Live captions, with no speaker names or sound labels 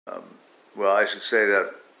Well, I should say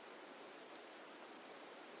that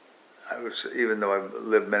even though I've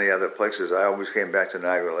lived many other places, I always came back to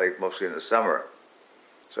Niagara Lake, mostly in the summer.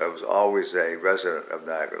 So I was always a resident of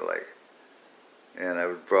Niagara Lake. And I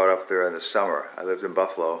was brought up there in the summer. I lived in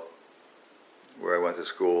Buffalo, where I went to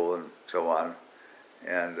school and so on.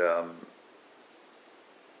 And,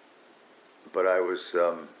 but I was,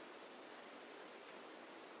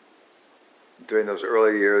 during those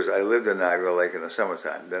early years, I lived in Niagara Lake in the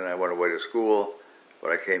summertime. Then I went away to school,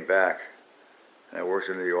 but I came back. And I worked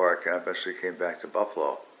in New York, and I eventually came back to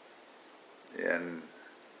Buffalo in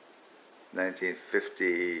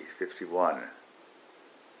 1950-51,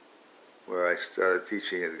 where I started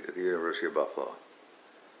teaching at the University of Buffalo.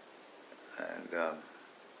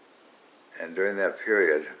 And during that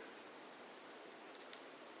period,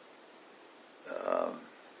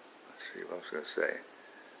 let's see what I was going to say.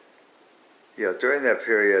 Yeah, during that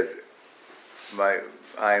period, I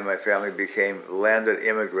and my family became landed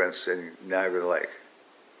immigrants in Niagara Lake.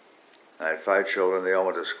 I had 5 children. They all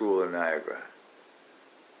went to school in Niagara.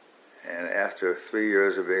 And after 3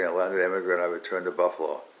 years of being a landed immigrant, I returned to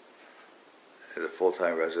Buffalo as a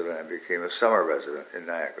full-time resident and became a summer resident in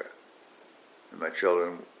Niagara. And my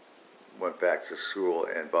children went back to school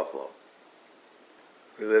in Buffalo.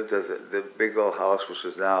 We lived at the big old house, which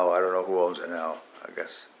is now, I don't know who owns it now. I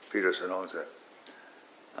guess Peterson owns it.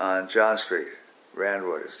 On John Street,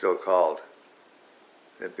 Randwood, it's still called.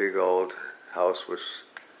 The big old house, which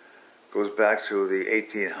goes back to the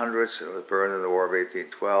 1800s. It was burned in the War of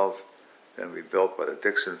 1812, then rebuilt by the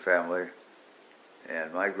Dixon family.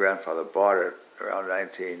 And my grandfather bought it around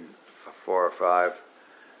 1904 or 5.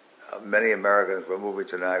 Many Americans were moving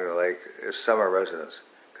to Niagara Lake as summer residents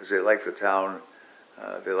because they liked the town,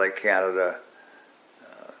 they liked Canada.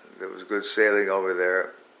 There was good sailing over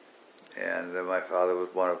there, and my father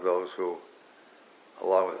was one of those who,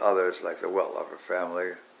 along with others like the Wetlover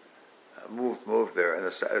family, moved there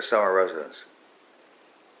as summer residents.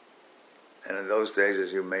 And in those days,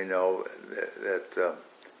 as you may know, that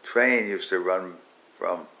train used to run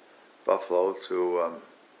from Buffalo to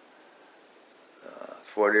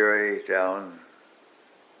Fort Erie, down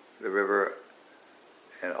the river,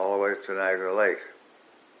 and all the way to Niagara Lake.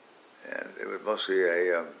 And it was mostly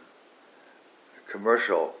a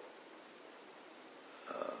commercial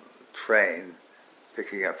train,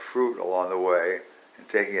 picking up fruit along the way and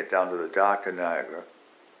taking it down to the dock in Niagara,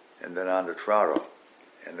 and then on to Toronto.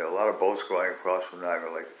 And there were a lot of boats going across from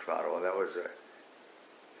Niagara Lake to Toronto, and that was an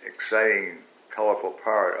exciting, colorful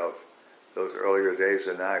part of those earlier days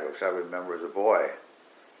in Niagara, which I remember as a boy.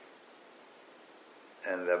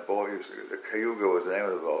 And that boat the Cayuga was the name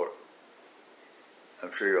of the boat.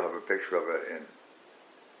 I'm sure you'll have a picture of it in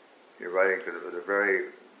your writing, because it was a very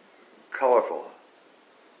colorful,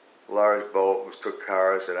 large boat which took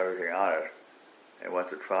cars and everything on it, and went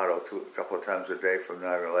to Toronto a couple of times a day from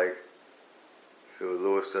Niagara Lake through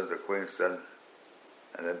Lewiston to Queenston,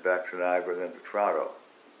 and then back to Niagara, and then to Toronto.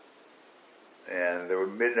 And there were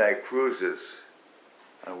midnight cruises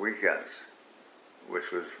on weekends,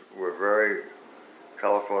 which were very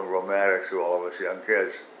colorful and romantic to all of us young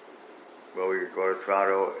kids. Well, we could go to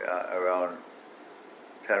Toronto around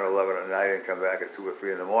 10 or 11 at night and come back at 2 or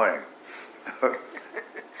 3 in the morning. And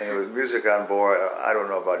there was music on board. I don't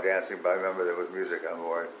know about dancing, but I remember there was music on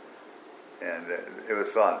board. And it was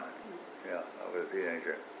fun. Yeah, I was a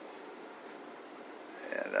teenager.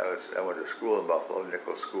 And I went to school in Buffalo,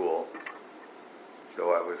 Nichols School.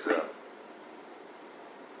 So I was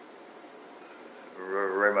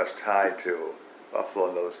very much tied to Buffalo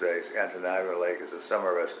in those days, and to Niagara Lake as a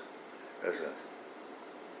summer resident.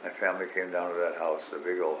 My family came down to that house, the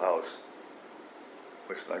big old house,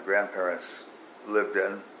 which my grandparents lived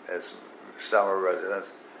in as summer residents.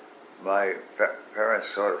 My parents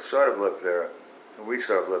sort of lived there, and we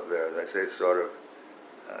sort of lived there, as I say, sort of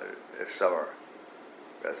as summer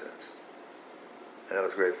residents. And that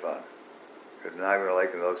was great fun, because Niagara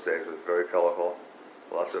Lake in those days was very colorful,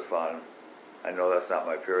 lots of fun. I know that's not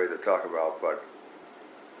my period to talk about, but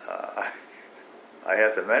I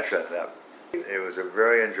have to mention that it was a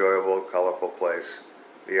very enjoyable, colorful place.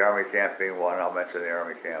 The Army camp being one. I'll mention the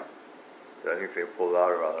Army camp. I think they pulled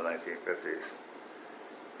out around the 1950s.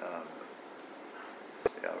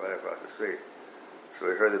 Right across the street. So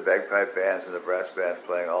we heard the bagpipe bands and the brass bands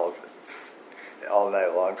playing all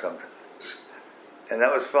night long sometimes. And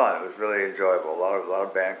that was fun. It was really enjoyable. A lot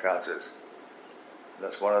of band concerts. And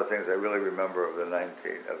that's one of the things I really remember of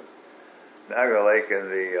Niagara Lake in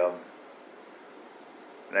the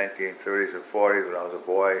 1930s and 40s when I was a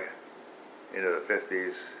boy, into the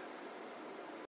 50s.